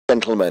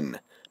Gentlemen,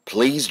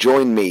 please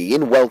join me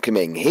in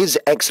welcoming His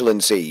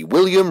Excellency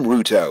William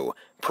Ruto,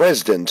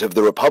 President of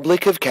the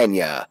Republic of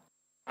Kenya.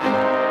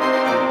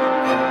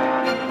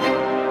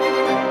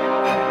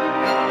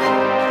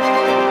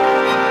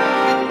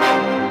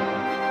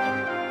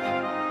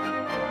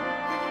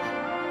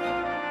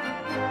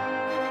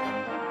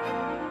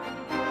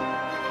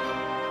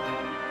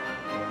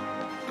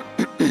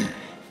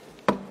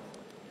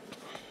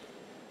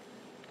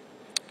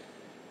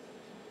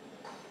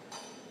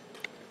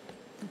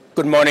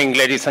 Good morning,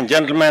 ladies and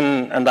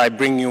gentlemen, and I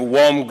bring you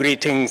warm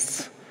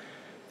greetings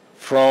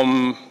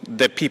from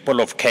the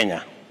people of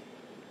Kenya.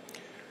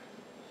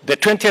 The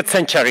 20th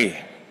century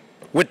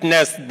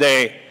witnessed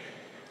the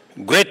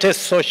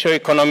greatest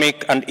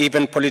socio-economic and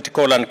even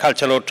political and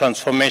cultural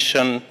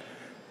transformation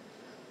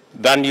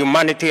than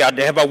humanity had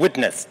ever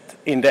witnessed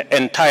in the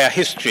entire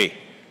history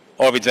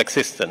of its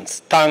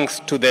existence, thanks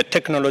to the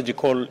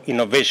technological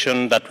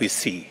innovation that we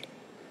see.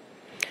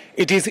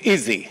 It is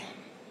easy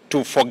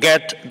to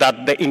forget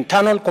that the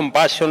internal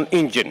combustion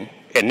engine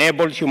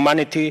enabled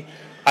humanity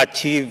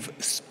achieve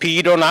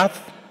speed on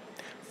Earth,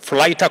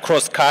 flight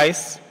across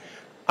skies,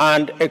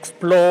 and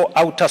explore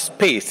outer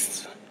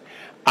space,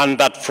 and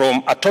that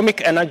from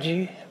atomic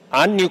energy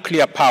and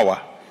nuclear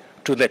power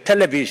to the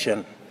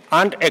television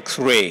and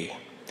X-ray,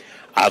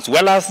 as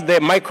well as the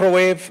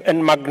microwave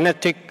and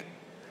magnetic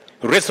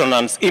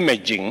resonance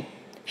imaging,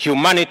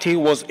 humanity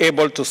was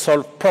able to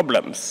solve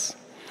problems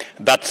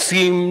that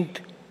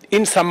seemed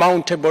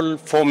insurmountable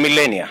for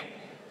millennia,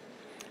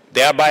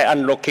 thereby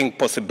unlocking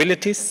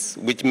possibilities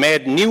which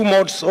made new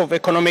modes of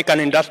economic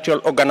and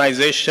industrial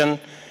organization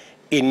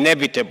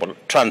inevitable,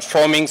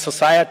 transforming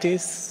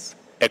societies,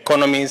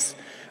 economies,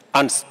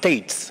 and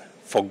states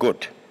for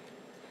good.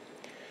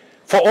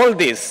 For all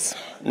this,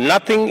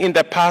 nothing in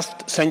the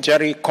past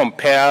century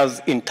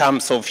compares in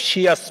terms of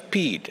sheer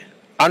speed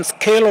and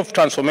scale of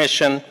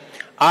transformation,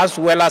 as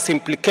well as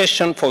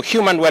implication for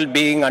human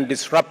well-being and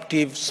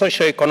disruptive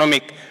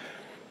socio-economic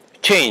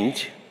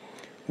change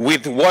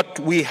with what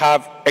we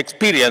have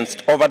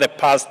experienced over the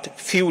past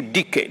few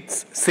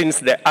decades since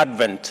the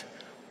advent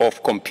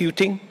of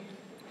computing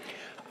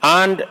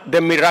and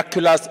the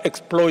miraculous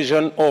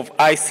explosion of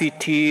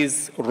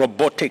ICTs,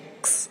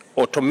 robotics,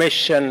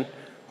 automation,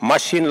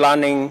 machine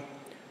learning,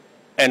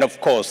 and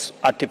of course,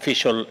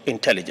 artificial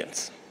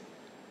intelligence.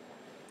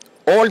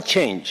 All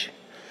change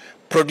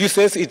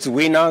produces its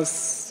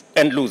winners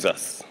and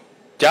losers,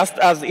 just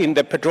as in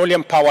the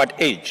petroleum-powered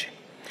age.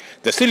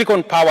 The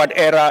silicon-powered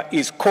era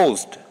is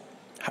caused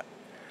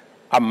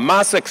a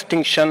mass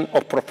extinction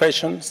of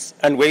professions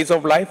and ways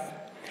of life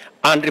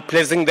and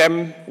replacing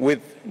them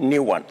with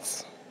new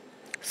ones.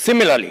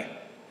 Similarly,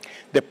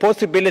 the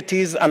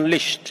possibilities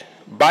unleashed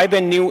by the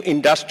new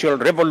industrial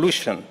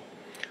revolution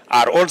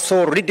are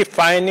also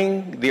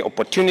redefining the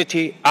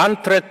opportunity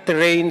and threat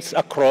terrains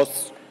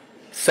across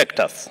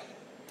sectors.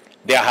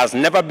 There has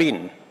never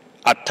been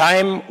a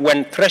time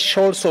when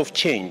thresholds of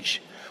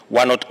change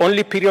were not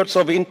only periods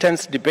of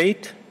intense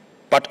debate,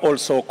 but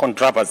also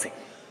controversy.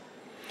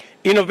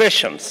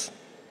 Innovations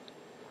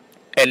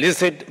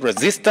elicit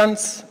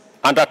resistance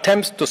and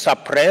attempts to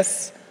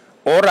suppress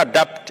or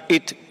adapt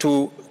it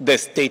to the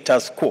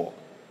status quo.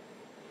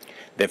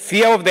 The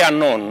fear of the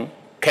unknown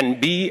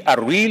can be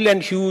a real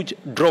and huge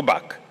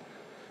drawback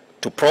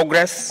to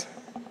progress,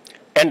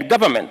 and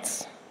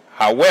governments,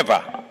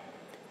 however,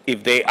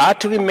 if they are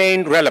to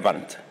remain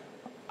relevant,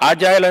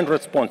 agile and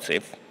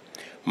responsive,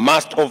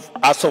 must,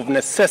 as of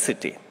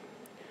necessity,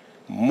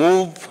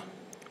 move,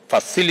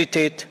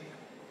 facilitate,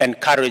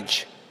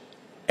 encourage,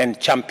 and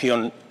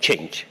champion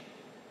change.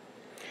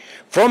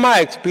 From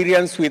our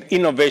experience with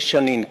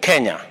innovation in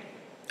Kenya,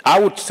 I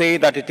would say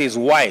that it is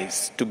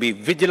wise to be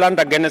vigilant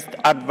against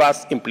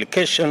adverse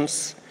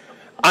implications,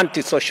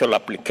 antisocial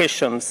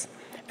applications,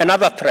 and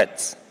other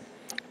threats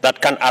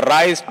that can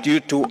arise due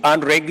to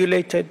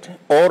unregulated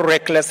or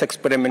reckless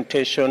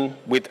experimentation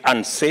with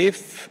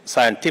unsafe,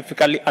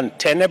 scientifically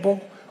untenable,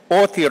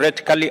 or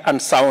theoretically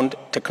unsound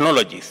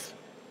technologies.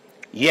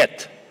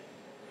 Yet,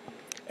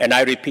 and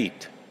I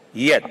repeat,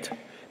 yet,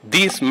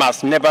 this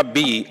must never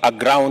be a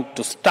ground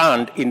to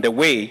stand in the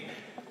way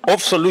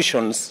of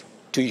solutions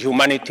to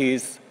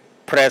humanity's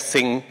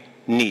pressing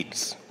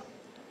needs.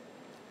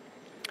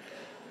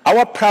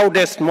 Our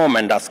proudest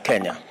moment as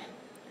Kenya,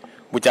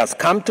 which has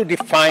come to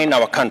define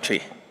our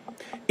country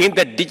in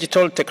the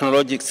digital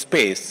technology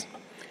space,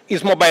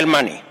 is mobile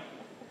money,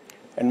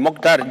 and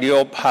Mokhtar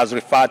Diop has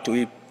referred to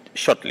it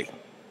shortly,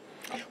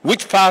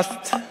 which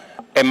first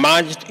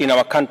emerged in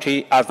our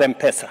country as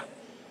M-Pesa.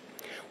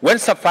 When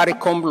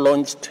Safaricom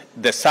launched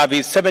the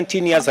service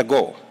 17 years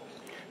ago,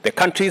 the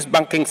country's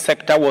banking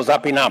sector was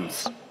up in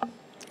arms,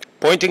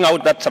 pointing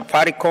out that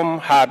Safaricom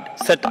had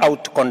set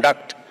out to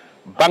conduct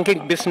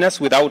banking business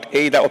without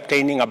either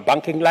obtaining a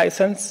banking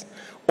license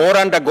or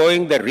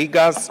undergoing the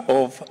rigors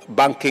of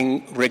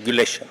banking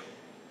regulation.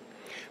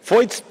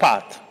 For its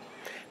part,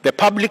 the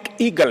public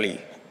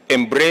eagerly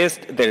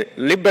embraced the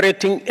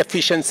liberating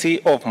efficiency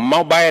of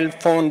mobile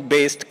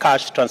phone-based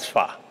cash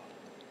transfer.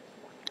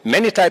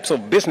 Many types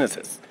of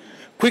businesses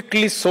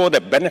quickly saw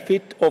the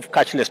benefit of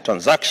cashless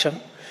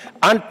transaction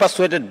and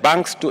persuaded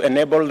banks to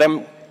enable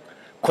them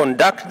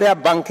conduct their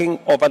banking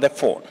over the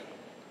phone.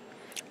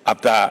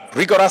 After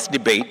rigorous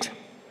debate,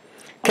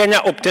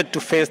 Kenya opted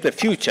to face the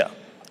future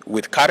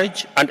with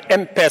courage, and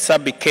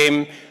M-Pesa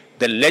became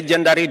the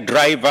legendary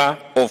driver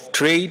of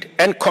trade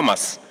and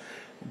commerce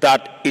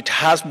that it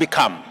has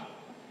become,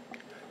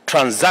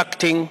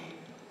 transacting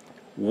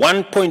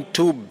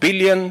 $1.2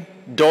 billion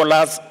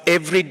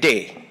every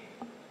day,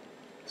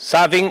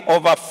 serving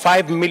over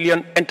 5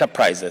 million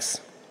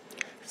enterprises,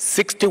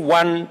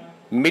 61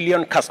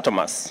 million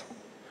customers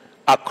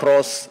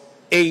across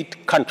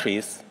 8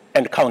 countries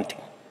and counting.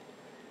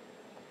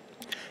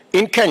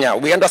 In Kenya,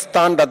 we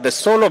understand that the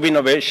soul of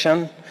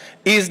innovation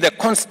is the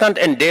constant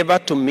endeavor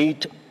to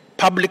meet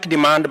public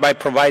demand by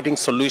providing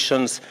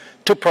solutions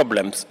to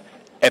problems,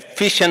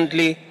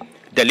 efficiently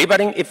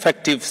delivering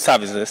effective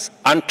services,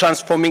 and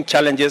transforming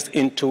challenges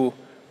into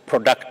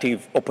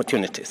productive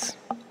opportunities.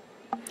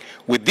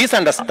 With this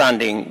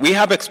understanding, we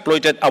have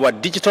exploited our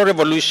digital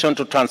revolution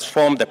to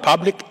transform the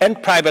public and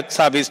private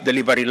service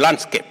delivery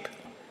landscape,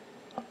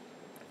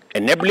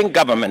 enabling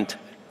government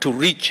to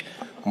reach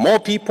more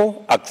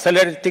people,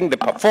 accelerating the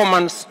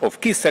performance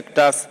of key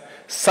sectors,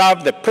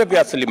 serve the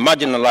previously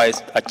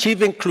marginalized,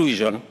 achieve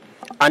inclusion,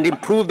 and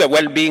improve the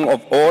well-being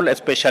of all,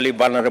 especially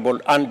vulnerable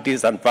and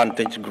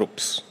disadvantaged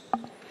groups.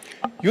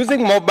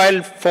 Using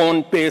mobile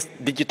phone-based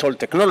digital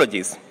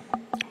technologies,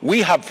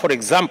 we have, for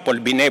example,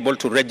 been able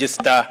to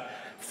register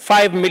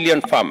 5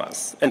 million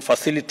farmers and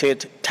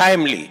facilitate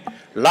timely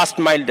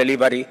last-mile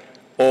delivery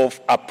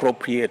of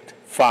appropriate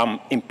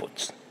farm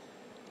inputs.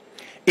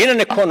 In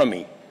an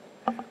economy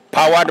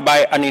powered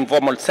by an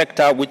informal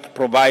sector which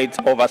provides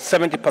over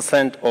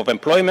 70% of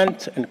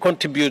employment and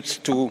contributes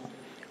to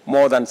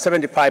more than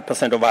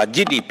 75% of our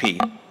GDP,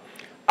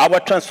 our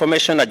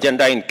transformation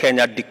agenda in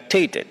Kenya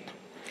dictated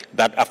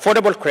that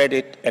affordable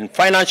credit and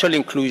financial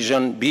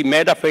inclusion be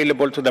made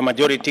available to the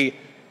majority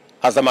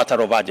as a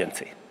matter of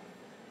urgency.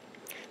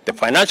 The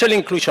Financial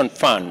Inclusion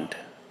Fund,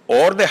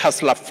 or the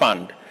Hustler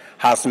Fund,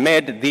 has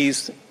made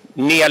this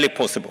nearly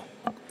possible,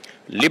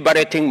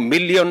 liberating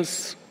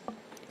millions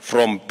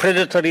from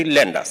predatory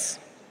lenders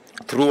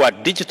through a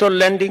digital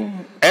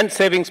lending and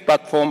savings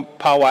platform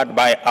powered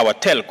by our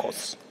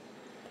telcos.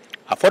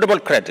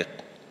 Affordable credit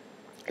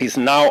is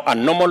now a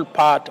normal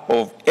part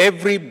of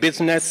everyday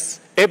business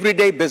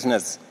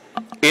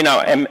in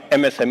our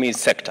MSME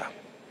sector.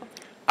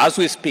 As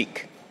we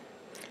speak,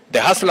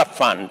 the Hustler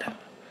Fund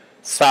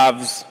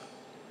serves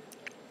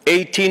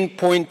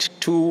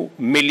 18.2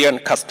 million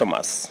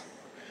customers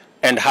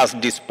and has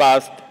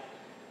disbursed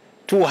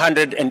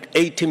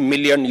 $280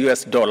 million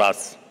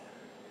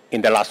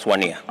in the last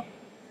 1 year.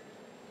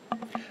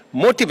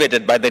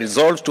 Motivated by the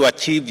resolve to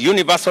achieve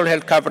universal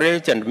health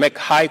coverage and make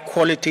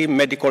high-quality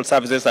medical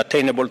services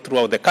attainable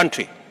throughout the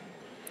country,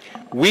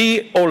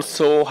 we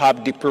also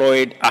have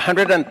deployed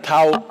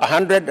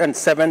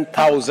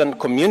 107,000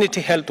 community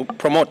health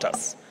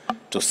promoters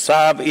to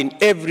serve in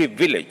every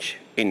village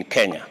in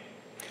Kenya,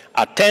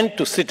 attend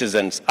to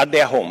citizens at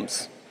their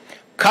homes,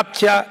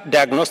 capture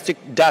diagnostic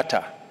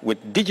data with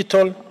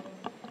digital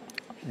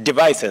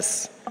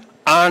devices,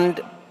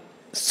 and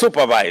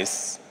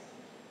supervise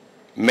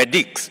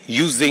medics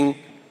using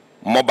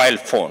mobile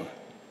phone.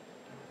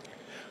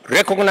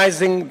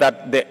 Recognizing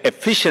that the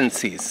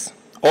efficiencies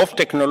of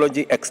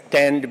technology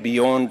extend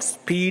beyond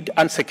speed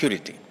and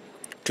security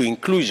to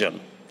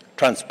inclusion,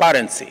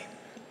 transparency,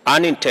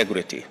 and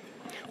integrity,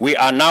 we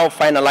are now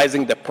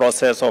finalizing the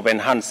process of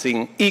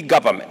enhancing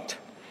e-government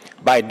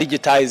by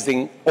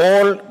digitizing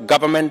all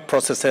government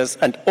processes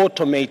and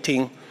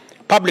automating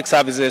public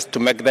services to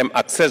make them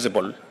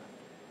accessible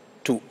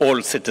to all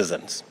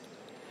citizens.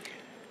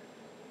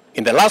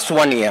 In the last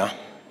 1 year,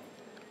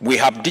 we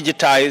have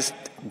digitized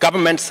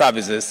government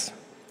services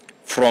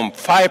from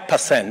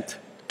 5%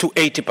 to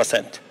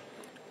 80%.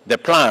 The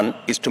plan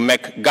is to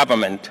make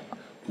government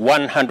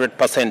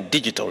 100%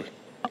 digital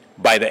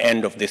by the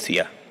end of this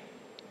year.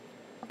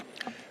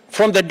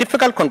 From the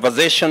difficult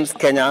conversations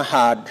Kenya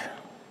had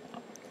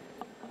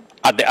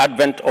at the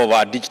advent of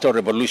our digital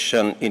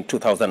revolution in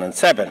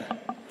 2007,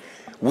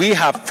 we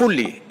have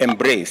fully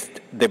embraced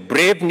the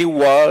brave new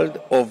world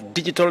of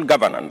digital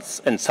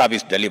governance and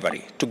service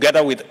delivery,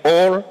 together with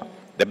all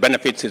the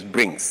benefits it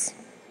brings.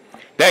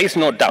 There is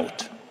no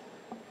doubt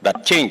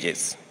that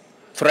changes,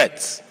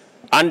 threats,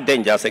 and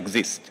dangers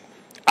exist,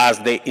 as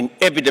they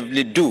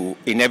inevitably do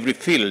in every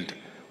field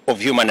of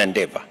human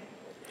endeavor.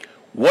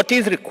 What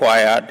is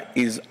required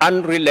is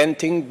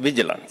unrelenting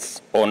vigilance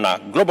on a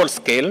global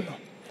scale,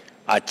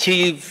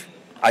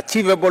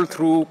 achievable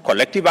through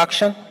collective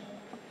action,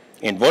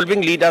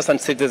 involving leaders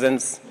and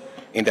citizens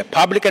in the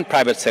public and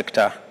private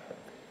sector,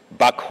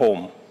 back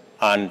home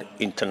and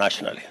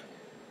internationally.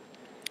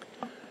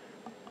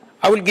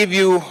 I will give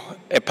you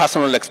a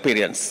personal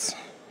experience.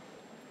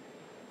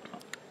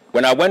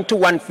 When I went to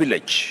one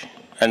village,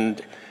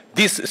 and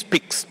this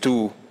speaks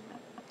to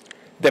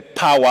the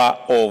power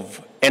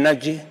of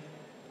energy,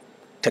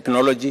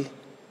 technology,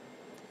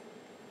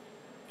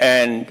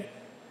 and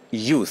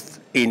youth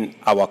in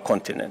our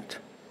continent.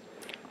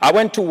 I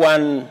went to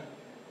one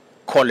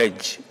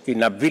college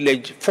in a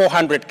village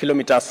 400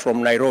 kilometers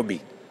from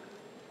Nairobi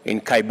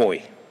in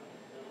Kaiboi.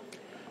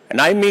 And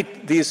I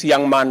meet this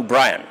young man,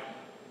 Brian.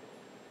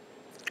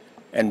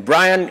 And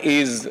Brian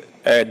is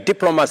a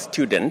diploma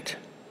student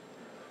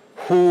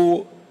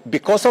who,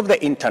 because of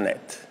the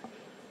internet,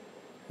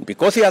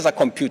 because he has a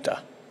computer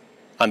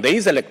and there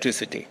is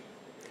electricity,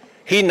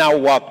 he now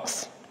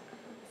works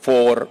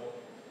for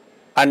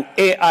an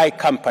AI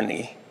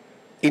company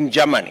in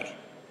Germany.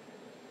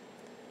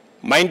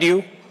 Mind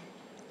you,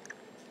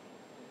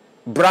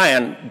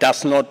 Brian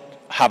does not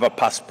have a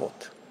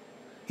passport.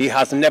 He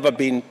has never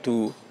been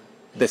to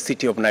the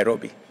city of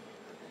Nairobi.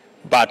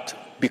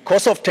 But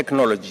because of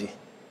technology,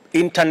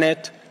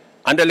 internet,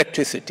 and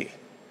electricity,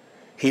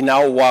 he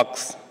now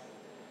works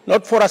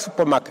not for a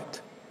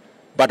supermarket,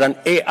 but an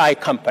AI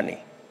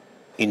company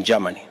in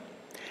Germany.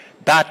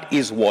 That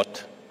is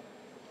what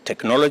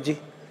technology,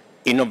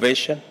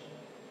 innovation,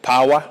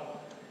 power,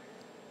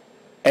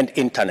 and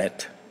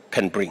internet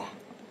can bring.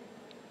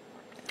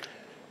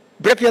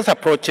 Previous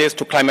approaches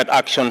to climate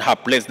action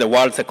have placed the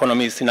world's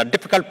economies in a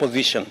difficult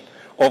position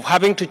of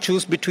having to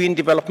choose between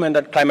development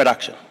and climate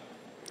action.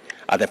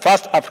 At the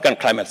first African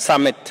Climate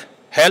Summit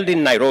held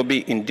in Nairobi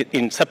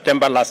in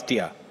September last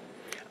year,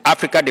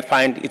 Africa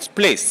defined its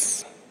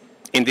place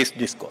in this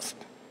discourse.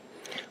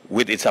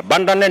 With its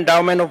abundant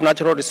endowment of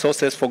natural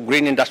resources for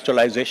green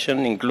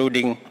industrialization,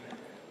 including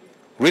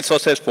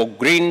resources for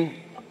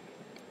green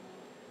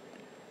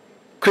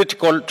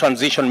critical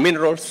transition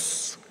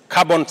minerals,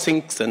 carbon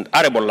sinks, and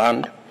arable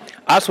land,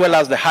 as well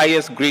as the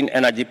highest green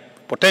energy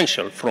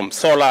potential from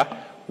solar,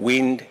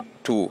 wind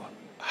to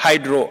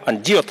hydro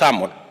and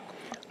geothermal,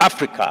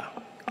 Africa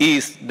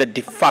is the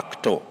de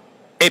facto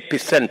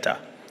epicenter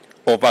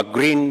of a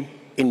green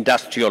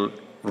industrial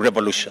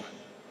revolution.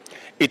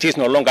 It is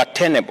no longer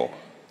tenable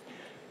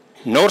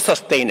nor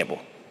sustainable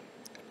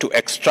to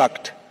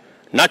extract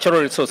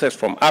natural resources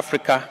from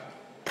Africa,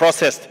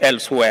 processed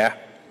elsewhere,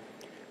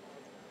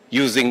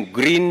 using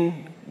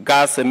green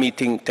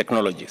gas-emitting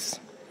technologies.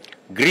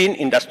 Green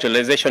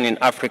industrialization in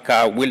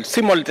Africa will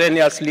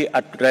simultaneously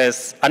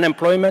address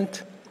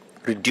unemployment,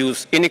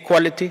 reduce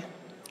inequality,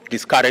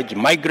 discourage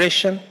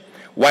migration,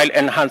 while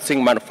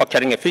enhancing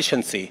manufacturing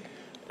efficiency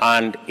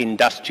and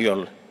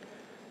industrial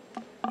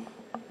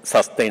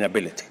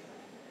sustainability.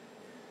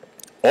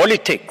 All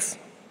it takes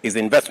is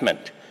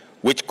investment,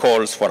 which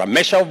calls for a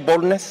measure of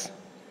boldness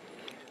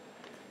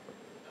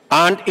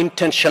and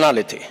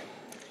intentionality,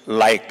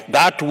 like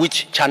that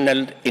which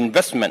channeled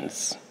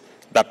investments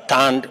that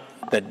turned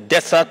the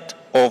desert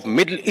of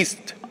Middle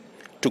East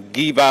to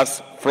give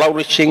us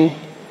flourishing,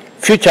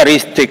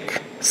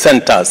 futuristic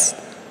centers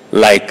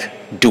like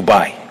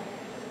Dubai.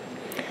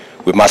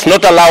 We must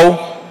not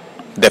allow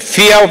the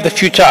fear of the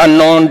future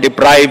unknown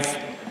deprive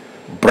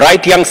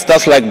bright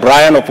youngsters like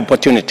Brian of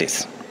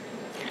opportunities.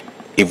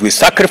 If we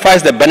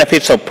sacrifice the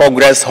benefits of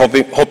progress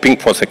hoping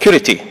for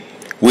security,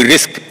 we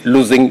risk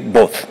losing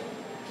both.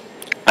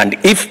 And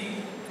if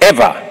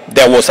ever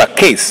there was a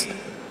case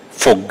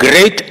for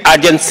great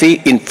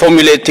urgency in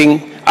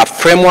formulating a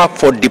framework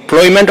for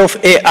deployment of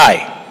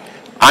AI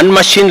and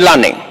machine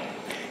learning,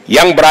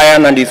 young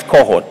Brian and his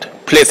cohort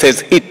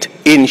places it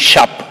in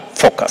sharp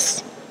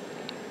focus.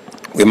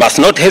 We must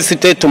not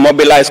hesitate to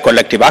mobilize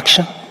collective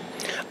action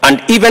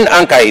and even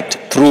anchor it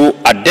through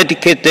a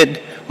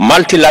dedicated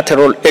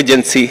multilateral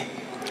agency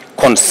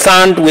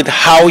concerned with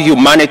how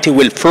humanity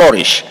will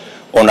flourish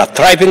on a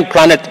thriving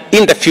planet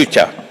in the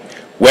future,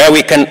 where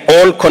we can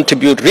all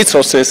contribute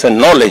resources and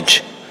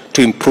knowledge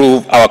to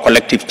improve our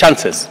collective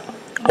chances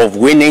of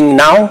winning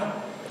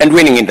now and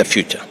winning in the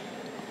future.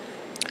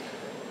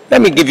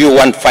 Let me give you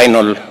one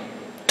final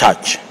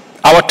touch.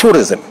 Our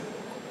tourism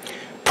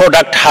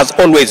product has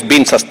always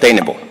been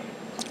sustainable.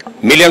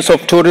 Millions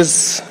of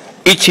tourists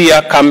each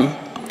year come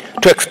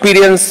to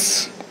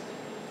experience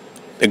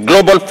the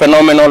global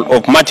phenomenon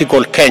of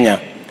magical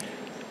Kenya,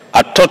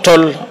 a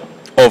total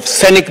of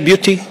scenic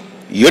beauty,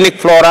 unique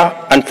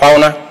flora and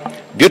fauna,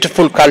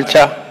 beautiful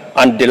culture,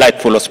 and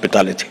delightful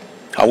hospitality.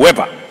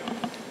 However,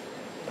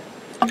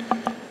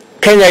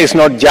 Kenya is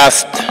not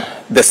just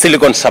the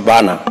Silicon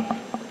Savannah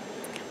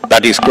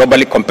that is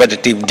globally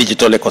competitive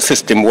digital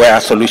ecosystem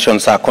where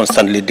solutions are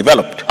constantly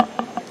developed.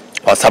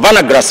 Our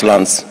Savannah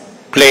grasslands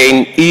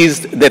plain is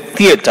the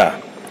theater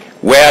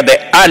where the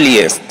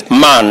earliest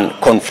man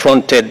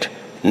confronted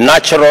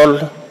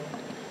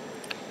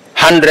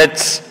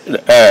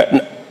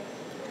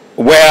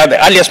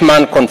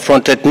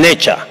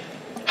nature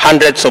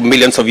hundreds of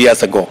millions of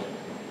years ago.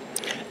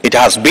 It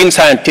has been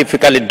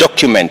scientifically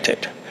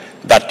documented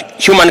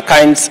that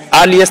humankind's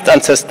earliest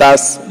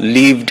ancestors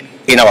lived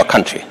in our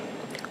country,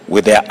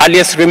 with their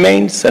earliest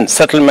remains and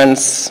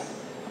settlements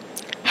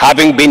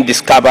having been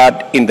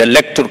discovered in the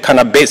Lake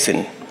Turkana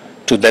Basin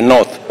to the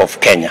north of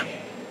Kenya.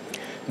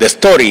 The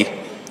story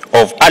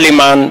of early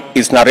man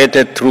is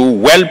narrated through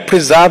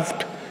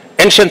well-preserved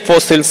ancient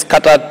fossils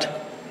scattered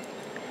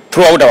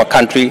throughout our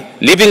country,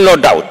 leaving no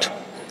doubt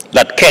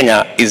that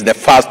Kenya is the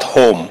first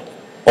home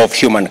of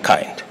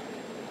humankind.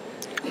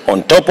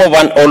 on top of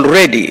an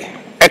already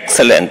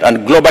excellent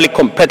and globally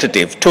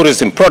competitive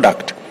tourism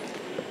product,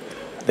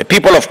 the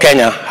people of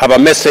Kenya have a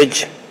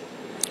message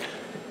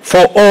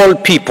for all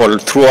people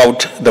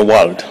throughout the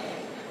world.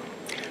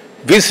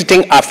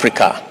 Visiting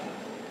Africa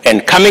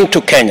and coming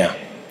to Kenya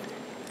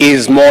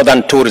is more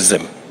than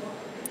tourism.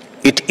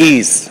 It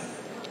is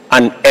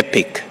an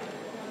epic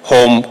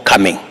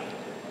homecoming.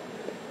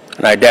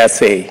 And I dare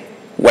say,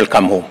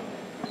 welcome home.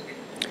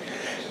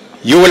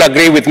 You will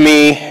agree with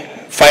me,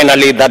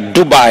 finally, that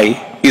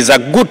Dubai is a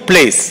good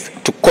place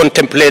to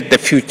contemplate the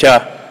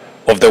future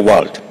of the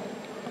world.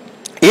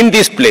 In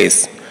this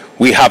place,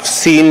 we have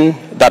seen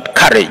that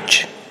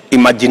courage,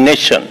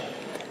 imagination,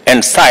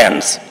 and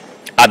science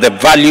are the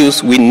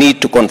values we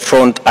need to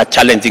confront a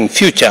challenging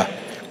future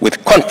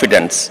with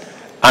confidence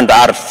and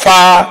are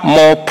far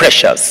more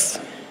precious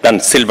than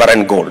silver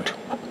and gold.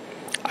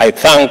 I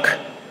thank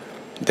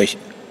the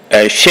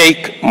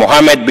Sheikh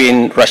Mohammed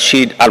bin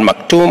Rashid Al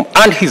Maktoum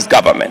and his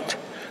government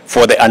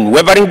for the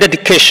unwavering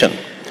dedication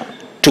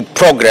to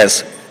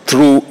progress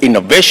through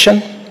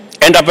innovation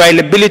and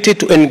availability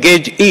to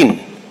engage in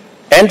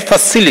and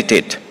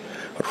facilitate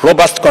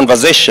robust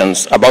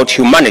conversations about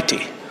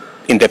humanity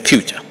in the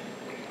future.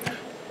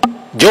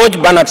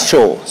 George Bernard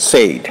Shaw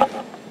said,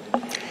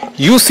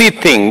 "You see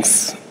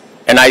things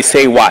and I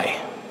say why,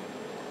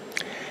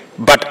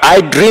 but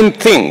I dream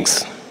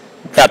things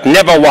that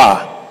never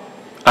were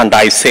and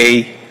I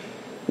say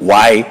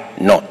why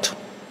not."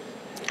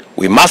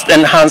 We must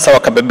enhance our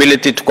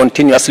capability to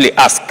continuously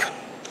ask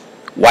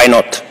why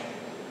not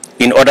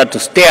in order to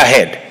stay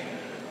ahead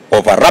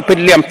of a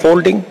rapidly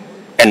unfolding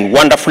and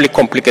wonderfully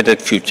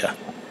complicated future.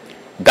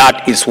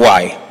 That is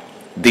why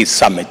this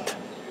summit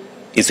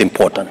is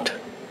important.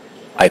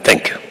 I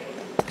thank you.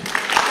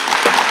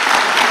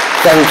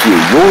 Thank you,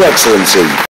 Your Excellency.